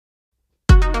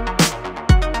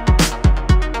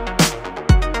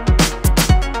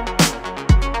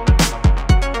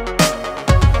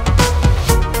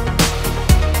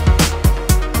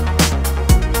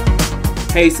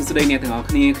Hey សួស្តីអ្នកទាំងអស់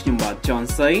គ្នាខ្ញុំបាទ John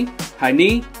សីហើយ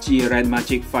នេះជា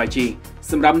Redmagic 5G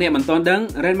សម្រាប់អ្នកមិនទាន់ដឹង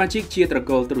Redmagic ជាត្រ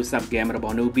កូលទូរស័ព្ទ game រប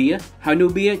ស់ Nubia ហើយ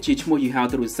Nubia ជាឈ្មោះយីហោ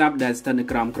ទូរស័ព្ទដែលស្ថិតនៅ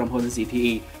ក្រោមក្រុមហ៊ុន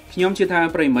ZTE ខ្ញុំជឿថា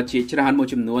ប្រិយមិត្តជាច្រើនមួយ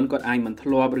ចំនួនគាត់អាចមិនធ្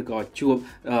លាប់ឬក៏ជួប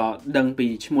ដឹងពី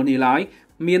ឈ្មោះនេះឡើយ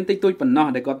មានតិចតួចប៉ុណ្ណោះ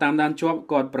ដែលគាត់តាមដានជាប់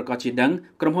គាត់ប្រកាសជាដឹង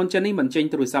ក្រុមហ៊ុនចិននេះមិនចេញ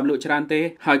ទូរស័ព្ទលក់ច្រើនទេ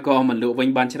ហើយក៏មិនលក់វិញ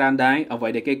បានច្រើនដែរអ្វី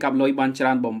ដែលគេកាប់លុយបានច្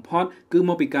រើនបំផុតគឺម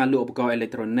កពីការលក់ឧបករណ៍អេឡិច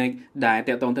ត្រូនិកដែល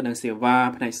ទាក់ទងទៅនឹងសេវា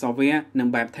ផ្នែក software និង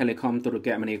បែប telecom ទូរគ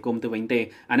មនាគមន៍ទៅវិញទេ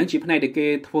អានឹងជាផ្នែកដែលគេ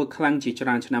ធ្វើខ្លាំងជាច្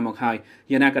រើនឆ្នាំមកហើយ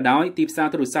យ៉ាងណាក៏ដោយទីផ្សារ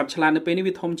ទូរស័ព្ទឆ្លាតនៅពេលនេះ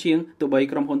វាធំជាងទោះបី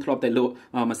ក្រុមហ៊ុនធ្លាប់តែលក់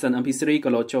ម៉ាស៊ីន MP3 ក៏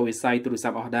លោតចូលវិស័យទូរស័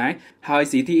ព្ទអស់ដែរហើយ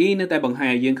CTE នៅតែបង្ហា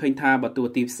ញឲ្យយើងឃើញថាបើទោះ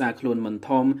ទីផ្សារខ្លួនមិន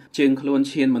ធំជើងខ្លួន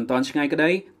ឈានមិនទាន់ឆ្ងាយក្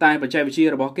តីតែបច្ចេកវិទ្យា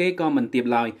របស់គេក៏មិនទាប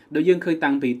ឡើយដូចយើងឃើញ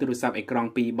តាំងពីទូរស័ព្ទអេក្រង់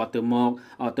ពីបត់ទៅមក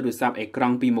ទូរស័ព្ទអេក្រ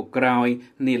ង់ពីមុខក្រោយ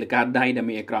នាឡិកាដៃដែល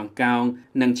មានអេក្រង់កោង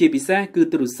និងជាពិសេសគឺ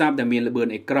ទូរស័ព្ទដែលមានល្បឿន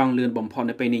អេក្រង់លឿនបំផុត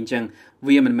នៅពេលនេះអញ្ចឹង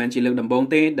វាមិនមែនជាលើកដំបូង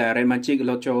ទេដែល Redmagic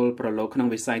លោតចូលប្រឡូកក្នុង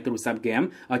វិស័យទូរស័ព្ទ game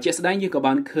ជាក់ស្ដែងយើងក៏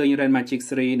បានឃើញ Redmagic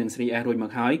 3 និង 3S រួចម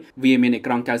កហើយវាមានអេ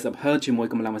ក្រង់ 90Hz ជាមួយ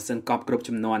កម្លាំងម៉ាស៊ីនកប់គ្រប់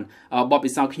ចំនួនបទ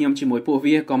ពិសោធន៍ខ្ញុំជាមួយពួក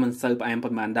វាក៏មិនសូវផ្អែម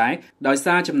ប៉ុន្មានដែរដោយ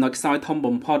សារចំណុចខ្សោយធំ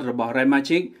បំផុតរបស់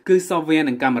Redmagic គឺ software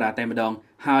និងកាមេរ៉ាតែម្ដង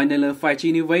ហើយនៅលើ 5G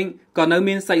នេះវិញក៏នៅ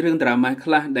មានសាច់រឿង drama ខ្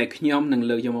លះដែលខ្ញុំនឹង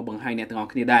លើកយកមកបង្ហាញអ្នកទាំងអ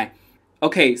ស់គ្នាដែរអូ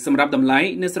ខេសម្រាប់តម្លៃ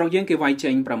នៅស្រុកយើងគេវាយចេ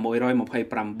ញ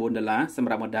$629សម្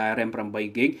រាប់ model RAM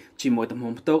 8GB ជាមួយទំ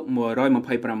ហំផ្ទុក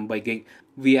 128GB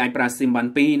វាអាចប្រើ SIM បាន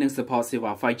2និង support សេ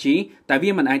វា 5G តែ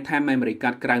វាមិនអាចថែម memory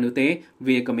card ក្រៅនោះទេ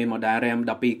វាក៏មាន model RAM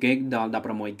 12GB ដល់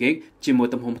 16GB ជាមួយ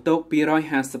ទំហំផ្ទុក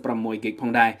 256GB ផ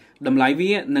ងដែរតម្លៃ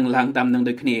វានឹងឡើងតាមនឹង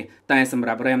ដូចគ្នាតែសម្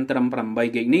រាប់ RAM ត្រឹម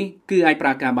 8GB នេះគឺអាចប្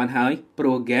រើការបានហើយព្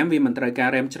រោះ game វាមិនត្រូវការ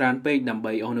RAM ច្រើនពេកដើម្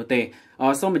បីអូសនោះទេ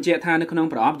សូមបញ្ជាក់ថានៅក្នុង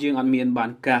ប្រអប់យើងអត់មានបា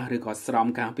នកាសឬក៏ស្រោម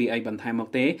កាសពីអីបន្ថែមមក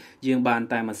ទេយើងបាន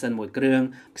តែម៉ាស៊ីនមួយគ្រឿង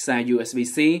ខ្សែ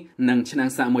USB-C និងឆ្នាំង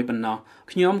សាកមួយប៉ុណ្ណោះ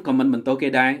ខ្ញុំក៏មិនបន្តគេ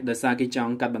ដែរដោយសារគេច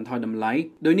ង់កាត់បន្ថយតម្លៃ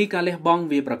ដោយនេះការលះបង់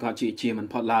វាប្រកាសជាមិន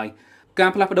ផុតឡើយកា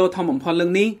រផ្លាស់ប្ដូរធំបំផុតលើ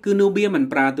កនេះគឺ Nubia មិន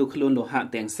ប្រើទូខ្លួនលោហៈ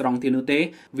ទាំងស្រុងទៀតនោះទេ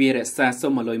វារក្សា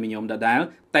សុំអាលុយមីញ៉ុមដដែល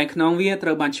តែខ្នងវាត្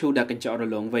រូវបានឈូសដាក់កញ្ចក់រ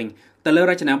លោងវិញទៅលើ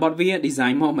រចនាបថវា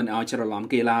design មកមិនឲ្យច្រឡំ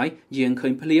គេឡើយយើងឃើ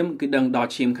ញភ្លាមគឺដឹងដល់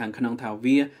ឈាមខាងក្នុងថា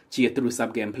វាជាទូរស័ព្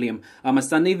ទ game ភ្លាមម៉ា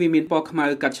ស៊ីននេះវាមានពណ៌ខ្មៅ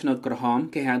កាត់ឆ្នូតក្រហម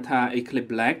គេហៅថា Eclipse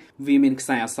Black វាមានខ្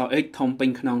សែអក្សរ X ធំពេញ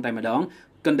ខ្នងតែម្ដង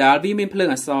កណ្ដាលវាមានភ្លើង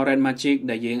អក្សរ Redmagic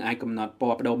ដែលយើងអាចកំណត់ព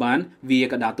ណ៌បដូរបានវា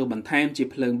ក៏ដាក់តួបន្ថែមជា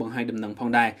ភ្លើងបង្ហាញដំណឹងផង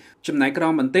ដែរចំណែកក្រោ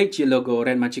មបន្តិចជា logo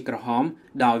Redmagic ក្រហម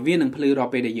ដោយវានឹងភ្លឺរា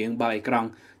ល់ពេលដែលយើងបើកអេក្រង់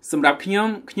សម្រាប់ខ្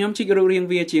ញុំជីករូបរាង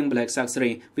វាជាង Black Shark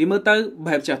 3វាមើលទៅ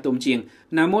បែបចាស់ទុំជាង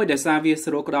ណាមួយដែលសារវា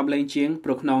ស្រួលក្តោបលេងជាងព្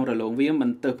រោះខ្នងរលោងវាមិន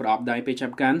ទៅប្រអប់ដៃពេលចា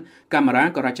ប់កាន់កាមេរ៉ា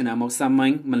ក៏រចនាមកសាម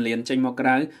ញ្ញមិនលៀនចេញមកក្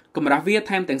រៅកម្រាស់វា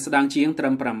ថែមទាំងស្ដាងជាងត្រឹ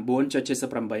ម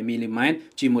 9.78 មីលីម៉ែត្រ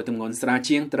ជាមួយទម្ងន់ស្រាល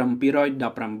ជាងត្រឹម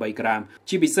 218 ក្រាម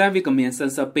ជាពិសេសវាក៏មាន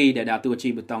sensor 2ដែលដាក់តួជី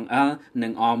ប៊ូតុង L និ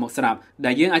ង R មកស្រាប់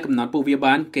ដែលយើងអាចកំណត់ពួកវា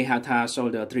បានគេហៅថា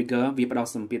shoulder trigger វាផ្ដោត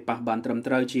សម្ពាធប៉ះបានត្រឹម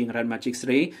ត្រូវជាង Redmagic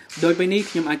 3ដោយពេលនេះ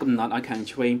ខ្ញុំអាចកំណត់ឲ្យខាង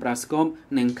ឆ្វេងប្រើ scope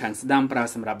និងខាងស្ដាំប្រើ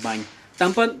សម្រាប់បាញ់តា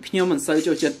មពិតខ្ញុំមិនសូវ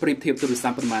ចូលចិត្តប្រៀបធៀបទូរស័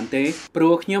ព្ទប៉ុន្មានទេព្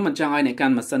រោះខ្ញុំមិនចង់ឲ្យអ្នកកា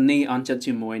ន់ម៉ាស៊ីននេះអន់ចិត្ត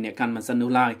ជាមួយអ្នកកាន់ម៉ាស៊ីន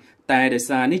នោះឡើយតែដោយ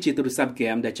សារនេះជាទូរស័ព្ទ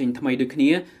game ដែលចេញថ្មីដូចគ្នា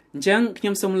អញ្ចឹងខ្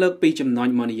ញុំសូមលើកពីចំណុច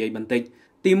មកនិយាយបន្តិច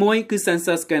ទី1គឺ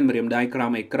sensor scan ម្រាមដៃក្រោ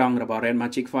មអេក្រង់របស់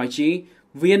Redmagic 5G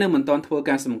វានៅមិនទាន់ធ្វើ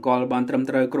ការសម្គាល់បានត្រឹម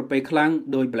ត្រូវគ្រប់ពេលខ្លាំង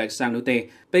ដោយ Black Shark នោះទេ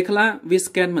ពេលខ្លះវា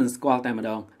scan មិនស្គាល់តែម្ដ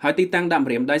ងហើយទីតាំងដាក់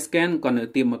ម្រាមដៃ scan ក៏នៅ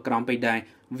ទាបមកក្រោមពេកដែរ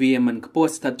វាមិនខ្ពស់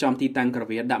ស្ថិតចំទីតាំងក្រ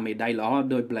វាដាក់មេដៃល្អ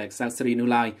ដោយ Black Shark 3នោះ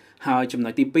ឡើយហើយចំណុ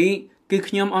ចទី2គឺ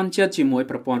ខ្ញុំអន់ចិត្តជាមួយ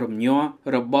ប្រព័ន្ធរំញ័រ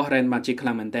របស់ Redmagic ខ្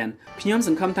លាំងមែនទែនខ្ញុំស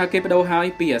ង្ឃឹមថាគេបដូរហើយ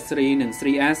ពី 3 និង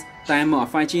 3S តែមក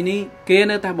 5G នេះគេ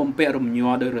នៅតែបំពាក់រំញ័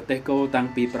រដោយរទេះគោតាំង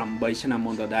ពី8ឆ្នាំ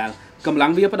មុនដដែលកម្លាំ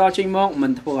ងវាផ្ដល់ចេញមកមិ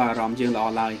នធ្វើអារម្មណ៍យើងល្អ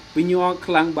ឡើយវាញ័រ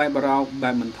ខ្លាំងបែបបារោក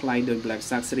បែបមិនថ្លៃដោយ Black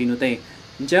Shark 3នោះទេ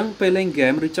អញ្ចឹងពេលលេង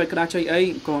game ឬចុចក្តារចុចអី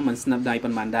ក៏មិនស្និទ្ធដៃប៉ុ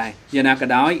ន្មានដែរយ៉ាងណាក៏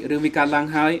ដោយរឿងវាកើតឡើង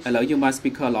ហើយឥឡូវយើងបាន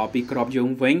speaker ល្អពីក្របយង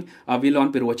វិញវាលាន់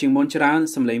ពីរោះជាងមុនច្រើន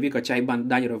សំឡេងវាក៏ចែកបាន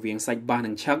ដាច់រវាងសាច់បាស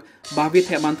និងឆឹកបាសវា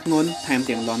ធាក់បានធ្ងន់ថែម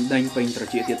ទាំងលាន់ដេញពេញត្រ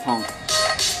ចៀកទៀតផង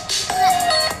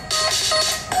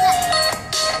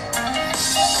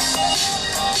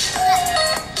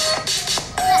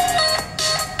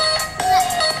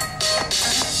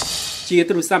ជា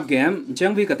ទូរស័ព្ទ game អញ្ចឹ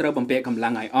ងវាក៏ត្រូវបំពាក់កម្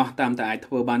លាំងឲ្យអស់តាមតែអាច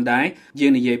ធ្វើបានដែរយើ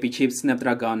ងនិយាយពី chip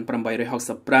Snapdragon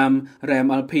 865 RAM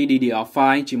LPDDR5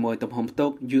 ជាមួយទំហំផ្ទុ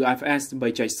ក UFS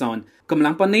 3.0 កម្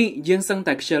លាំងប៉ុណ្នេះយើងសឹង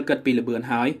តែខ្ជិលគិតពីល្បឿន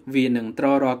ហើយវានឹងត្រ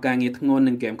រាល់ការងារធ្ងន់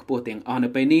នឹង game ខ្ពស់ទាំងអស់នៅ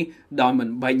ពេលនេះដោយមិន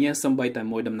បែកញើសសូម្បីតែ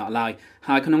មួយដំណក់ឡើយ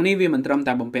ហើយក្នុងនេះវាមិនត្រឹម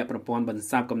តែបំពាក់ប្រព័ន្ធបន្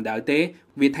សាបកម្ដៅទេ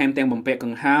វាថែមទាំងបំពាក់ក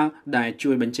ង្ហារដែល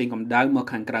ជួយបញ្ចេញកម្ដៅមក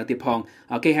ខាងក្រៅទៀតផង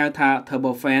គេហៅថា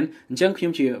turbo fan អញ្ចឹងខ្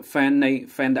ញុំជា fan នៃ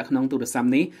fan ដាក់ក្នុងទូរស័ព្ទ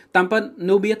នេះតាមពិត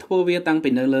Nubia ធ្វើវាតាំងពី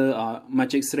នៅលើ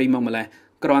Magic 3 មកម្លេះ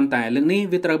គ្រាន់តែលើកនេះ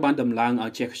វាត្រូវបានដំឡើងឲ្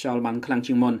យជះខ្យល់បានខ្លាំង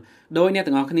ជាងមុនដោយអ្នក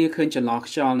ទាំងអស់គ្នាឃើញចន្លោះ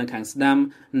ខ្យល់នៅខាងស្ដាំ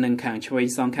និងខាងឆ្វេង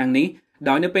សងខាងនេះ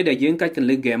ដោយនៅពេលដែលយើងកាច់កន្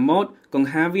លឹះ game mode កង្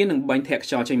ហារវានឹងបាញ់ធាក់ខ្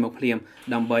យល់ចេញមកភ្លាម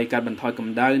ដើម្បីកាត់បន្ថយក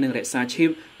ម្ដៅនិងរក្សាឈីប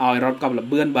ឲ្យរត់កប់ល្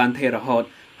បឿនបានថេររហូត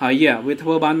ហើយវាធ្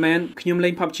វើបានមែនខ្ញុំលេ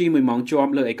ង PUBG 1ម៉ោងជា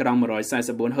ប់លើអេក្រង់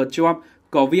 144Hz ជាប់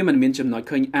ក៏វាមិនមានចំណុច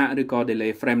ឃើញឬក៏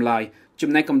delay frame ឡើយចំ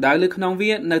ណែកកម្ដៅលើក្នុង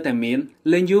វានៅតែមាន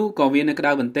លេងយូរក៏វានៅក្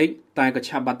ដៅបន្តិចតែក៏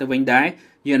ឆាប់បាត់ទៅវិញដែរ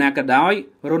យ៉ាងណាក៏ដោយ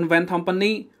Runvan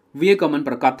Company វាក៏មិន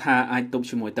ប្រកាសថាអាចទប់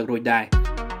ជាមួយទឹករួចដែរ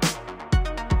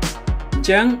អញ្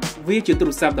ចឹងវាជាទូ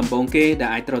រស័ព្ទដំបូងគេដែល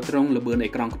អាចទ្រទ្រង់ល្បឿនអេ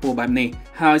ក្រង់ខ្ពស់បែបនេះ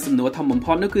ហើយសំណួរធំបំ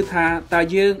ផុតនោះគឺថាតើ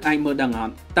យើងអាចមើលដឹងអ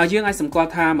ត់តើយើងអាចសម្គាល់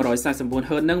ថា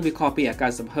 144Hz នឹងវាខុសពី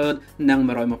 90Hz និង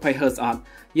 120Hz អត់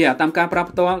តាមការប្រាប់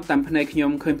ផ្ទាល់តាមភ្នែកខ្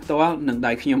ញុំឃើញផ្ទាល់និង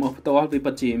ដៃខ្ញុំអស់ផ្ទាល់វា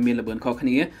ពិតជាមានល្បឿនខុសគ្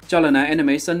នាចលនា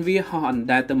animation វាហោះអណ្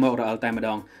ដែតទៅមករអិលតែម្ដ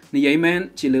ងនិយាយមែន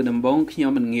ជាលើដំបូងខ្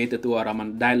ញុំមិនងាយទទួលអារម្មណ៍អ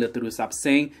ណ្ដែតលើទូរស័ព្ទផ្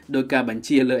សេងដោយការបញ្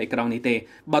ជាលើអេក្រង់នេះទេ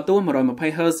បើទោះ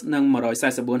 120Hz និង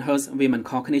 144Hz វាមិន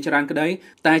ខុសគ្នាច្រើនក្តី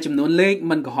តែចំនួនលេខ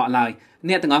មិនកុហកឡើយ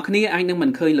អ្នកទាំងអស់គ្នាអាចនឹងមិ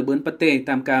នឃើញល្បឿនពិតទេ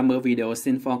តាមការមើលវីដេអូ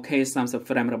Sin 4K 30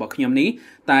 frame របស់ខ្ញុំនេះ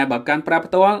តែបើកាន់ប្រាប់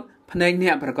ផ្ទាល់ភ្នែកអ្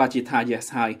នកប្រកាសជាថា yes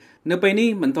ហើយនៅពេលនេះ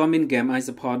មិនទាន់មាន game អាច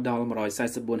support ដល់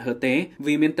 144Hz ទេ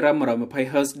វាមានត្រឹម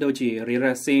 120Hz ដូចជា Real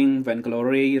Racing,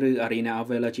 Vainglory ឬ Arena of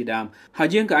Valor ជាដើមហើយ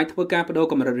យើងក៏អាចធ្វើការបដូរ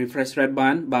កម្រិត refresh rate បា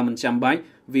នបើមិនចាំបាច់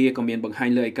វាក៏មានបង្ហាញ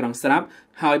លើអេក្រង់ស្រាប់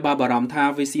ហើយបើបារម្ភថា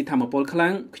វាស៊ីថាមពលខ្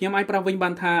លាំងខ្ញុំអាចប្រាប់វិញបា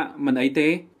នថាមិនអីទេ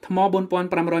ថ្ម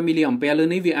 4500 មីលីអាំពែលើ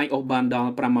នេះវាអាចអូសបានដល់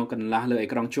 5 ម៉ោងកន្លះលើអេ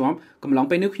ក្រង់ជាប់កំឡុង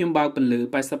ពេលនេះខ្ញុំបើកពន្លឺ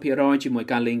 80% ជាមួយ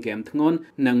ការលេងហ្គេមធ្ងន់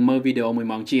និងមើលវីដេអូ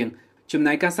 1 ម៉ោងជាងចំ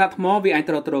ណែកការសាកថ្មវាអាច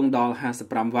ទ្រទ្រង់ដល់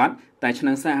 55 វ៉ាត់តែឆ្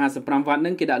នាំងសាក 55 វ៉ាត់នឹ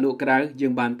ងគេដាក់លក់ក្រៅយើ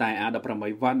ងបានតែអាច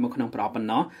 18 វ៉ាត់មកក្នុងប្រអប់ប៉ុណ្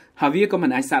ណោះហើយវាក៏មិន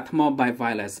អាចសាកថ្មបែប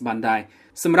wireless បានដែរ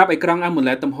សម្រាប់អេក្រង់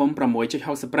AMOLED ទំហំ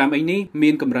 6.65 អ៊ីងនេះមា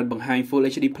នកម្រិតបង្ហាញ Full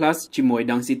HD+ ជាមួយ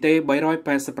Density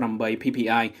 388 ppi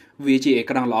វាជាអេ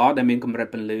ក្រង់ល្អដែលមានកម្រិត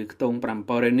ពន្លឺខ្ទង់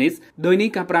 7 nits ដោយនេះ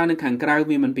ការប្រើនៅខាងក្រៅ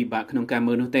វាមិនពិបាកក្នុងការ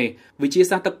មើលនោះទេវិជា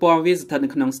សាស្ត្រទឹកពណ៌វាស្ថិតនៅ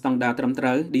ក្នុងស្តង់ដារត្រឹមត្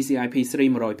រូវ DCI-P3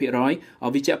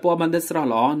 100% វិជ្ជាពណ៌បណ្ឌិតស្រស់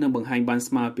ល្អនិងបង្ហាញបាន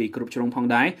ស្មើពីគ្រប់ជ្រុងផង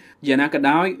ដែរយ៉ាងណាក៏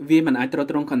ដោយវាមិនអាចទ្រ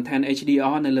ទ្រង់ content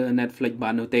HDR នៅលើ Netflix បា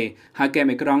ននោះទេហើយហ្គេម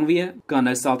អេក្រង់វាក៏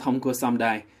នៅសល់ធំគួរសម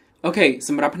ដែរអូខេស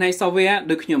ម្រាប់ផ្នែក software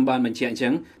ដូចខ្ញុំបានបញ្ជាក់អញ្ចឹ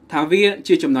ងថាវា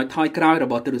ជាចំណុចថយក្រោយរ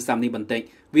បស់ទូរស័ព្ទនេះបន្តិច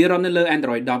វារត់នៅលើ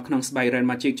Android 10ក្នុងស្បែក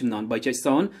Redmagic ចំនួន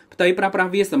 3.0 ផ្ទៃប្រើប្រា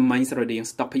ស់វាសាមញ្ញស្រដៀង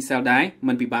stock pixel ដែរ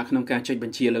មិនពិបាកក្នុងការចុចប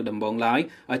ញ្ជាលើកដំបូងឡើយ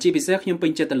ជាពិសេសខ្ញុំពេ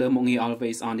ញចិត្តទៅលើមុខងារ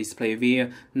Always On Display វា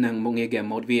និងមុខងារ Game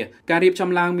Mode វាការរៀបចំ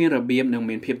ឡើងមានរបៀបនិង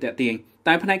មានភាពទាក់ទាញ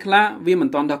តែផ្នែកខ្លះវាមិន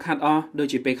ទាន់ដល់ខាត់អស់ដូច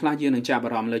ជាពេលខ្លះយើងនឹងចាប់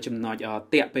អារម្មណ៍លើចំណុច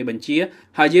តាក់ពេលបញ្ជា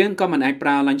ហើយយើងក៏មិនអាចប្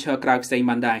រើ launcher ក្រៅផ្សេង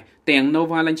បានដែរទាំង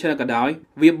Nova launcher ក៏ដោយ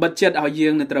វាបិទចិត្តឲ្យយើ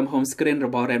ងនៅត្រឹម home screen រ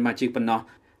បស់ Redmagic ប៉ុណ្ណោះ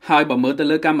ហើយបើមើលទៅ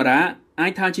លើកាមេរ៉ាអា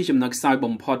ចថាជាចំណុចខ្សោយ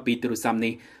បំផុតពីទូរស័ព្ទ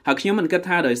នេះហើយខ្ញុំមិនគិត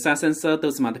ថាដោយសារ sensor ទៅ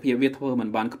សមត្ថភាពវាធ្វើមិន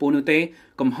បានខ្ពស់នោះទេ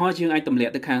កំហុសយើងអាចទម្លា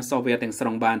ក់ទៅខាង software ទាំងស្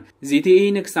រុងបាន ZTE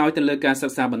នៅខ្សោយទៅលើការសិ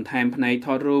ក្សាបន្ថែមផ្នែកថ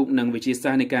តរូបនិងវិទ្យាសា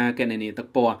ស្ត្រនៃការគណនាទឹក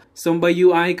ពណ៌សូម្បី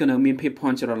UI ក៏នៅមានភាពភ័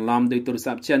ន្តច្រឡំដោយទូរ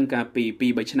ស័ព្ទចិនកាលពី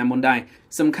 2-3 ឆ្នាំមុនដែរ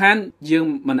សំខាន់យើង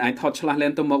មិនអាចថតឆ្លាស់លែ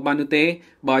នទៅមកបាននោះទេ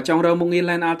បើចង់រកមុខងារ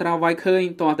lens ultra wide ឃើញ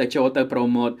តោះតែចូលទៅ Pro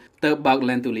Mode ទៅបើក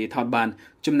lens ទូលាយថតបាន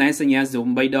ចំណែកសញ្ញា zoom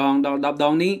 3 ដងដល់ 10 ដ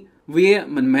ងនេះវា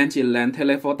មិនមែនជា lens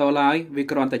telephoto ឡើយវា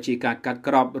គ្រាន់តែជាការកាត់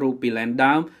ក្របរូបពី lens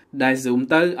ដើមដែល zoom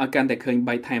ទៅឲ្យកាន់តែឃើញ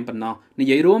3ថែមប៉ុណ្ណោះនិ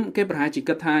យាយរួមគេប្រហែលជា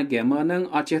គិតថា gamer នឹង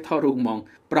អត់ចេះថតរូបហ្មង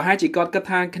ប្រហែលជាគាត់គិត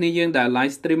ថាគ្នាយើងដែល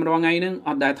live stream រាល់ថ្ងៃនឹងអ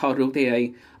ត់ដែលថតរូបទេអី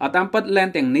តាមពិត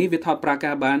lens ទាំងនេះវាថតប្រា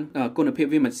កាបានគុណភាព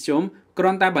វាមធ្យមគ្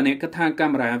រាន់តែបើអ្នកគិតថាកា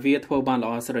មេរ៉ាវាធ្វើបានល្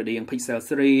អស្រដៀង Pixel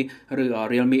 3 ឬ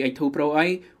Realme X2 Pro អី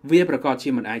វាប្រកាសជា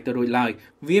មិនអាចទៅរួចឡើយ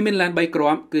វាមាន lens 3 គ្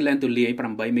រាប់គឺ lens ទូលាយ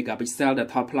 8 megapixel ដែល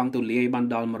ថតប្លង់ទូលាយបាន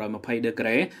ដល់ 120 ដឺក្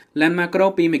រេ lens macro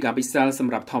 2 megapixel ស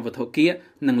ម្រាប់ថតវត្ថុគៀក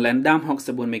និង lens ដាំ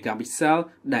 64 megapixel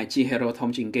ដែលជា hero ធំ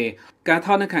ជាងគេការថ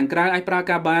តនៅខាងក្រៅអាចប្រើ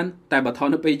ការបានតែបើថត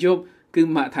នៅពេលយប់គឺ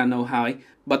ម៉ាក់ថានៅហើយ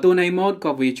បើទូនៃ mode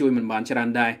ក៏វាជួយមិនបានច្រើ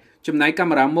នដែរចំណែកកា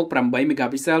មេរ៉ាមុខ8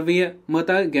 megapixel វាមើល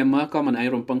ទៅ gamer ក៏មិនអាច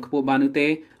រំពឹងខ្ពស់បាននោះទេ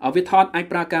វាថតអាច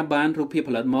ប្រើការបានរូបភាព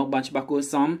ផលិតមកបានច្បាស់គួរ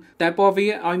សមតែពណ៌វា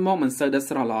ឲ្យមកមិនសូវដិត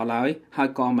ស្រស់ល្អឡើយហើយ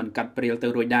ក៏មិនកាត់ព្រាលទៅ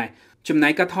រួចដែរចំណែ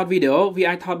កការថតវីដេអូវា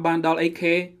អាចថតបានដល់ 8K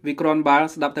វាគ្រាន់បើ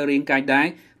ស្ដាប់ទៅរាងកាយដែរ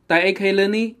តែ 8K លើ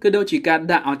នេះគឺដូចជាការ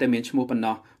ដាក់ឲ្យតែមានឈ្មោះប៉ុណ្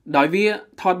ណោះដោយវា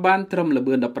ថតបានត្រឹមល្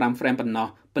បឿន15 frame ប៉ុណ្ណោះ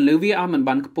ពន្លឺវាឲ្យមិន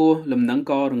បានខ្ពស់លំនឹង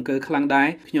ក៏រង្គើខ្លាំងដែរ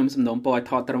ខ្ញុំសំណូមពរឲ្យ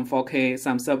ថតត្រឹម 4K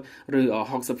 30 ឬ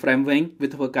 60 frame វិញវា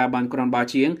ធ្វើការបានគ្រាន់បើ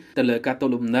ជាងទៅលើការទ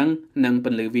ប់លំនឹងនិងព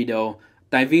ន្លឺវីដេអូ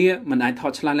តែវាមិនអាចថ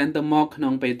តឆ្លាស់លែនទៅមកក្នុ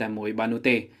ងពេលតែមួយបាននោះ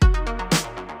ទេ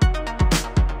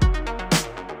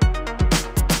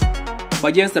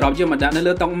បើយើងសរុបយកមកដាក់នៅ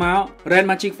លើតុមក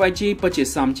Redmagic 5G ពិតជា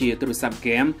សមជាទូរស័ព្ទហ្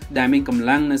គេមដែលមានកម្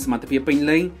លាំងនិងសមត្ថភាពពេញ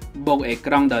លេញបូកអេ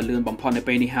ក្រង់ដ៏លឿនបំផុតនៅ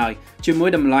ពេលនេះហើយជាមួយ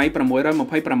តម្លៃ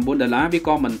$629វា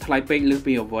ក៏មិនថ្លៃពេកលើស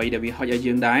ពីអ្វីដែលវាហុចឲ្យ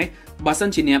យើងដែរបើសិន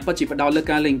ជាអ្នកពិតជាផ្ដោតលើ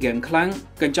ការលេងហ្គេមខ្លាំង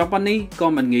កញ្ចប់ប៉ុណ្នេះក៏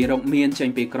មិនងាយរកមានចេញ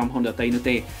ពីក្រុមហ៊ុនដទៃនោះ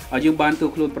ទេឲ្យយើងបានទូ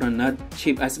ខ្លួនប្រណិត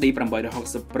chip SD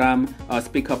 865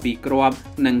 speaker 2គ្រាប់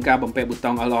និងការបំពាក់ប៊ូ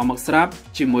តុងល្អមកស្រាប់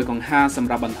ជាមួយកង្ហារសម្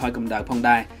រាប់បន្ថយកម្ដៅផង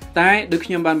ដែរតែដូច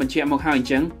ខ្ញុំបានបញ្ជាក់មកហើយអញ្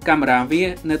ចឹងកាមេរ៉ាវា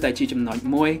នៅតែជាចំណុច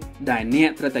មួយដែលអ្នក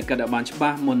ត្រូវតែគិតឲ្យបានច្បា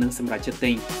ស់មុននឹងសម្រេចចិត្ត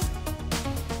ទិញ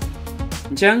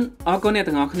អញ្ចឹងអរគុណអ្នក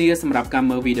ទាំងអស់គ្នាសម្រាប់ការ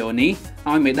មើលវីដេអូនេះ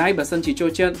ឲ្យមេដៃបើសិនជាចូ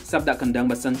លចិត្តសាប់ដាក់កណ្ដឹង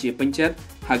បើសិនជាពេញចិត្ត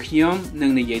ហើយខ្ញុំនឹ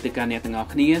ងនិយាយទៅកាន់អ្នកទាំងអស់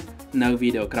គ្នានៅវី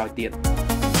ដេអូក្រោយទៀត